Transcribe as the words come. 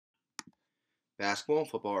Basketball and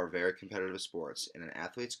football are very competitive sports, and an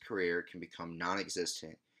athlete's career can become non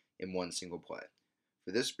existent in one single play.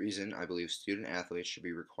 For this reason, I believe student athletes should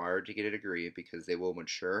be required to get a degree because they will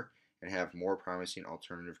mature and have more promising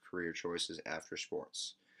alternative career choices after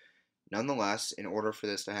sports. Nonetheless, in order for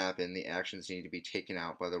this to happen, the actions need to be taken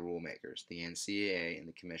out by the rule makers, the NCAA, and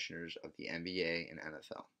the commissioners of the NBA and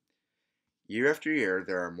NFL. Year after year,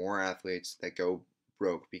 there are more athletes that go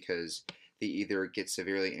broke because they either get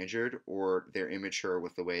severely injured or they're immature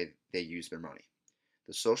with the way they use their money.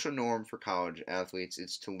 The social norm for college athletes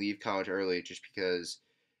is to leave college early just because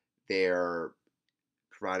they are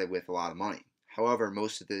provided with a lot of money. However,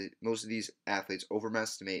 most of these athletes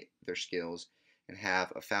overestimate their skills and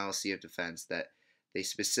have a fallacy of defense that they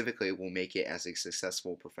specifically will make it as a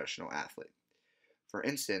successful professional athlete. For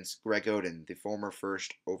instance, Greg Oden, the former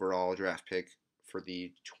first overall draft pick for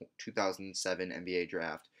the 2007 NBA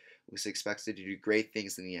draft, was expected to do great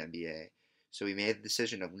things in the NBA, so he made the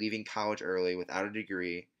decision of leaving college early without a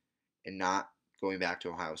degree and not going back to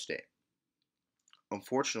Ohio State.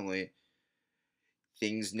 Unfortunately,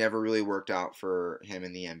 things never really worked out for him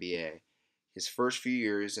in the NBA. His first few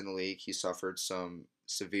years in the league, he suffered some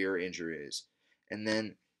severe injuries. And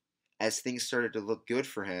then, as things started to look good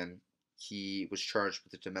for him, he was charged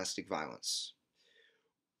with domestic violence.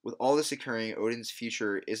 With all this occurring, Oden's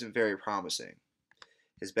future isn't very promising.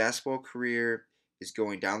 His basketball career is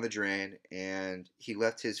going down the drain, and he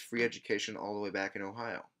left his free education all the way back in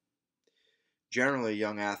Ohio. Generally,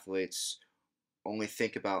 young athletes only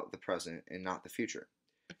think about the present and not the future.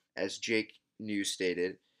 As Jake New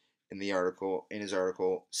stated in his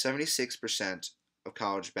article, 76% of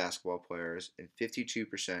college basketball players and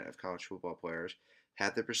 52% of college football players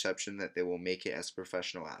have the perception that they will make it as a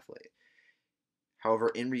professional athlete. However,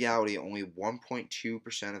 in reality, only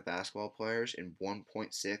 1.2% of basketball players and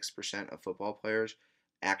 1.6% of football players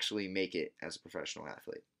actually make it as a professional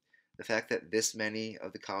athlete. The fact that this many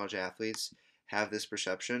of the college athletes have this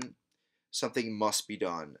perception, something must be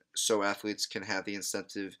done so athletes can have the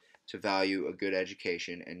incentive to value a good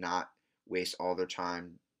education and not waste all their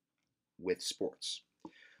time with sports.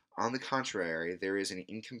 On the contrary, there is an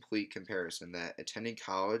incomplete comparison that attending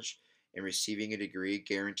college and receiving a degree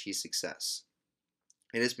guarantees success.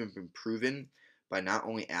 It has been proven by not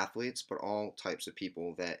only athletes but all types of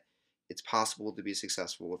people that it's possible to be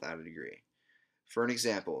successful without a degree. For an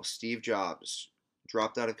example, Steve Jobs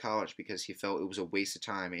dropped out of college because he felt it was a waste of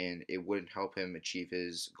time and it wouldn't help him achieve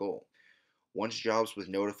his goal. Once Jobs was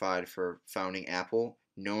notified for founding Apple,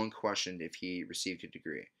 no one questioned if he received a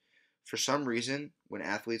degree. For some reason, when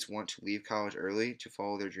athletes want to leave college early to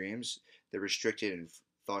follow their dreams, they're restricted and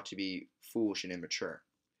thought to be foolish and immature.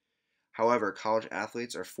 However, college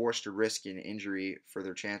athletes are forced to risk an injury for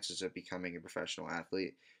their chances of becoming a professional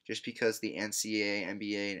athlete just because the NCAA,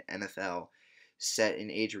 NBA, and NFL set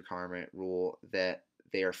an age requirement rule that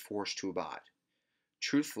they are forced to abide.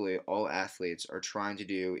 Truthfully, all athletes are trying to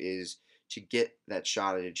do is to get that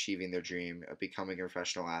shot at achieving their dream of becoming a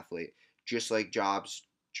professional athlete, just like Jobs'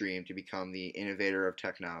 dream to become the innovator of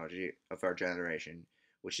technology of our generation,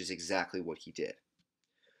 which is exactly what he did.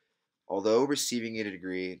 Although receiving a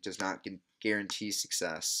degree does not guarantee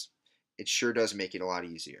success, it sure does make it a lot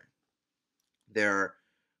easier. There are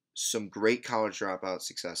some great college dropout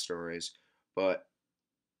success stories, but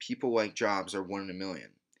people like Jobs are one in a million.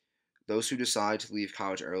 Those who decide to leave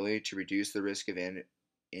college early to reduce the risk of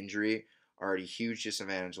injury are at a huge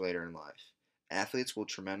disadvantage later in life. Athletes will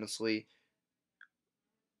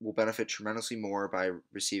benefit tremendously more by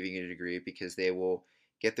receiving a degree because they will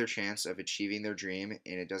get their chance of achieving their dream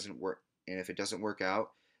and if it doesn't work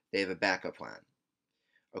out, they have a backup plan.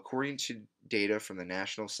 According to data from the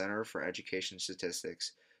National Center for Education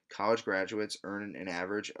Statistics, college graduates earn an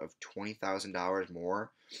average of $20,000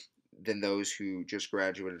 more than those who just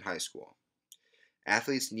graduated high school.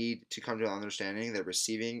 Athletes need to come to an understanding that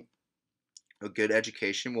receiving a good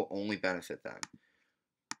education will only benefit them.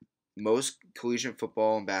 Most collegiate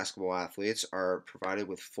football and basketball athletes are provided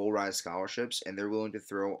with full ride scholarships, and they're willing to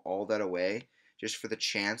throw all that away just for the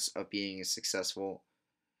chance of being successful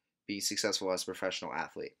as a professional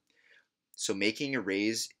athlete. So making a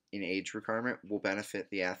raise in age requirement will benefit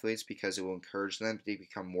the athletes because it will encourage them to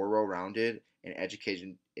become more well-rounded and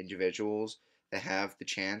educated individuals that have the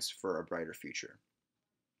chance for a brighter future.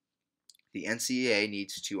 The NCAA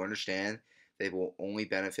needs to understand they will only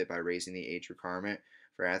benefit by raising the age requirement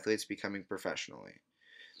for athletes becoming professionally.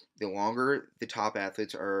 The longer the top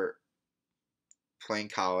athletes are playing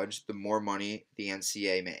college, the more money the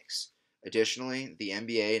NCAA makes. Additionally, the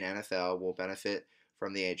NBA and NFL will benefit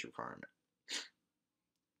from the age requirement.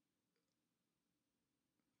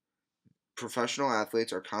 Professional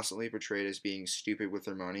athletes are constantly portrayed as being stupid with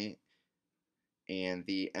their money, and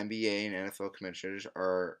the NBA and NFL commissioners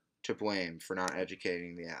are to blame for not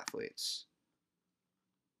educating the athletes.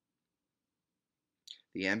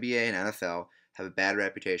 The NBA and NFL have a bad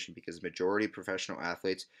reputation because the majority of professional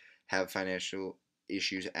athletes have financial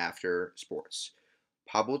issues after sports.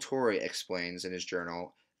 Pablo Torre explains in his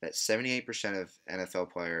journal that 78% of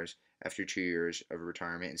NFL players after 2 years of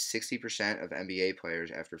retirement and 60% of NBA players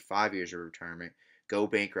after 5 years of retirement go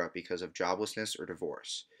bankrupt because of joblessness or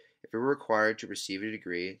divorce. If we were required to receive a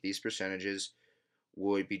degree, these percentages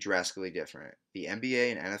would be drastically different. The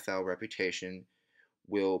NBA and NFL reputation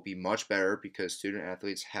will be much better because student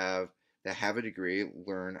athletes have a degree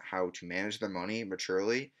learn how to manage their money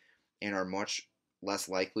maturely and are much less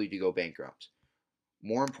likely to go bankrupt.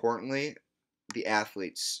 More importantly, the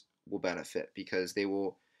athletes will benefit because they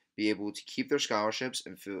will be able to keep their scholarships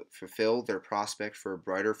and fulfill their prospect for a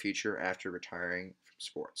brighter future after retiring from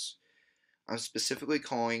sports. I'm specifically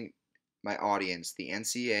calling my audience, the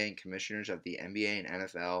NCAA and commissioners of the NBA and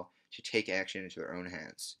NFL, to take action into their own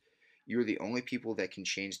hands. You are the only people that can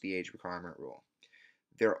change the age requirement rule.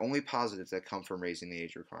 There are only positives that come from raising the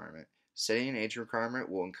age requirement. Setting an age requirement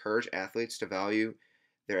will encourage athletes to value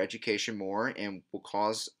their education more and will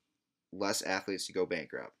cause less athletes to go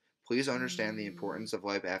bankrupt. Please understand the importance of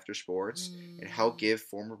life after sports and help give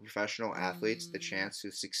former professional athletes the chance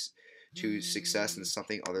to success in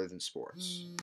something other than sports.